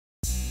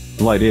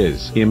Light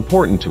is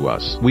important to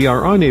us. We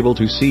are unable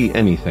to see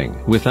anything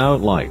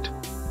without light.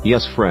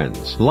 Yes,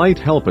 friends, light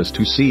helps us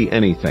to see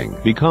anything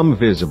become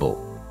visible.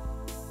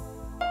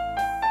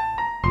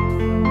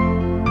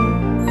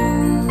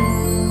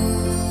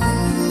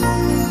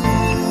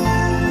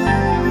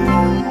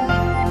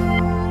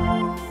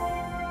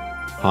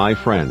 Hi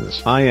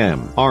friends, I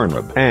am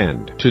Arnab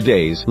and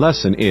today's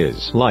lesson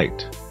is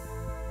light.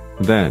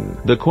 Then,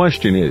 the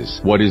question is,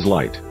 what is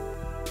light?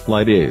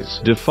 Light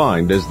is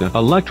defined as the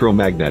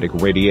electromagnetic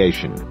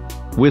radiation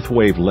with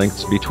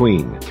wavelengths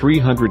between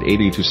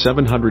 380 to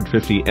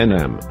 750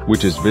 nm,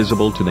 which is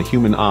visible to the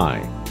human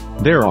eye.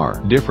 There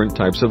are different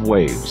types of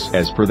waves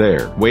as per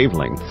their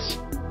wavelengths.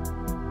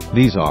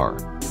 These are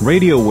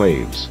radio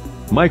waves,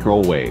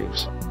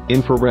 microwaves,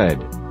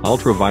 infrared,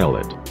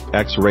 ultraviolet,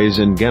 X-rays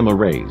and gamma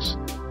rays.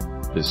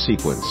 The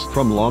sequence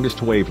from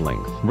longest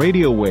wavelength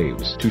radio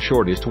waves to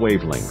shortest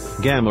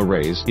wavelength gamma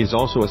rays is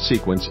also a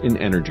sequence in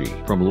energy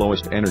from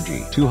lowest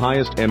energy to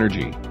highest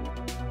energy.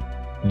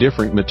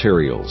 Different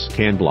materials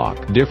can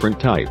block different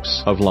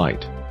types of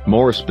light.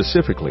 More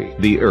specifically,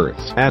 the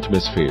Earth's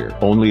atmosphere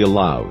only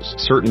allows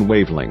certain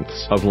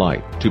wavelengths of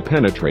light to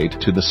penetrate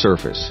to the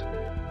surface.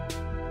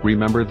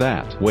 Remember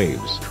that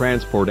waves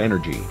transport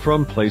energy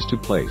from place to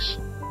place.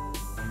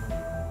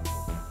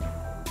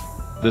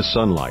 The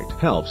sunlight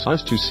helps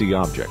us to see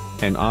object.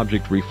 An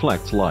object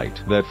reflects light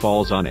that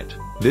falls on it.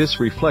 This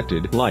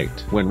reflected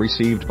light, when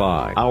received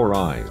by our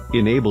eyes,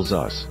 enables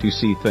us to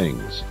see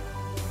things.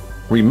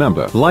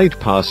 Remember, light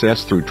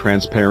passes through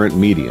transparent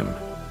medium.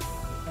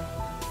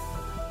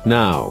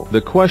 Now,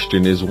 the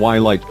question is why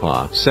light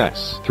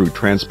passes through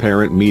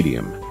transparent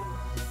medium.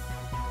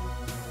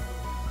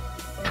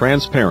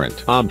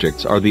 Transparent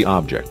objects are the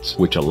objects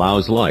which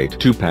allows light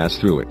to pass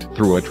through it.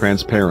 Through a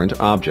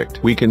transparent object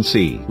we can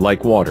see,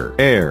 like water,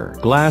 air,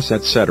 glass,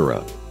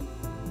 etc.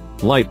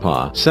 Light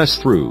passes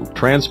through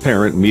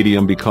transparent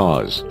medium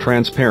because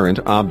transparent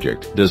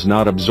object does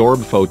not absorb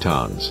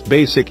photons,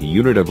 basic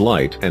unit of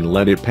light, and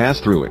let it pass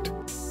through it.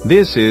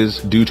 This is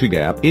due to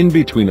gap in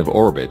between of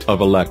orbit of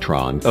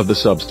electron of the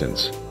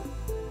substance.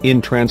 In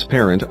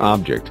transparent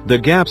object, the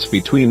gaps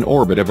between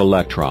orbit of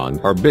electron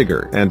are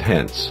bigger and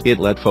hence it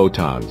let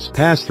photons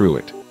pass through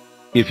it.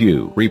 If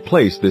you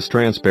replace this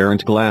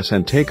transparent glass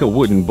and take a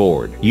wooden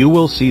board, you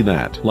will see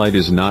that light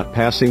is not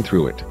passing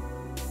through it.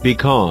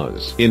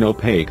 Because in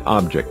opaque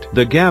object,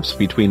 the gaps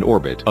between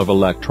orbit of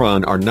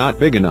electron are not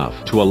big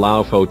enough to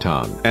allow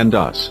photon, and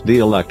thus the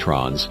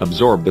electrons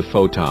absorb the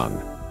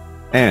photon.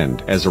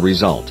 And as a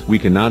result, we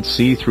cannot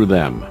see through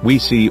them. We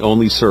see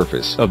only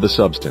surface of the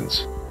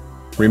substance.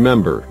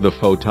 Remember, the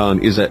photon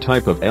is a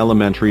type of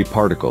elementary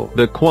particle,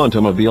 the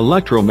quantum of the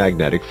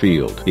electromagnetic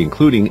field,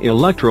 including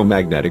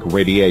electromagnetic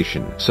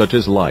radiation, such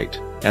as light,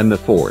 and the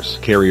force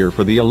carrier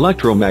for the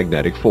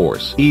electromagnetic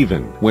force.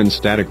 Even when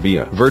static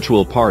via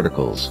virtual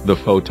particles, the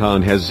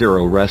photon has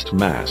zero rest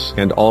mass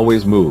and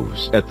always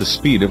moves at the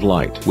speed of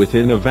light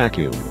within a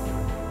vacuum.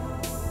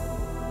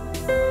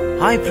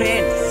 Hi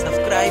friends,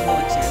 subscribe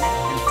our channel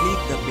and click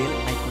the bell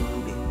icon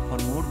today for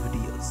more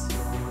videos.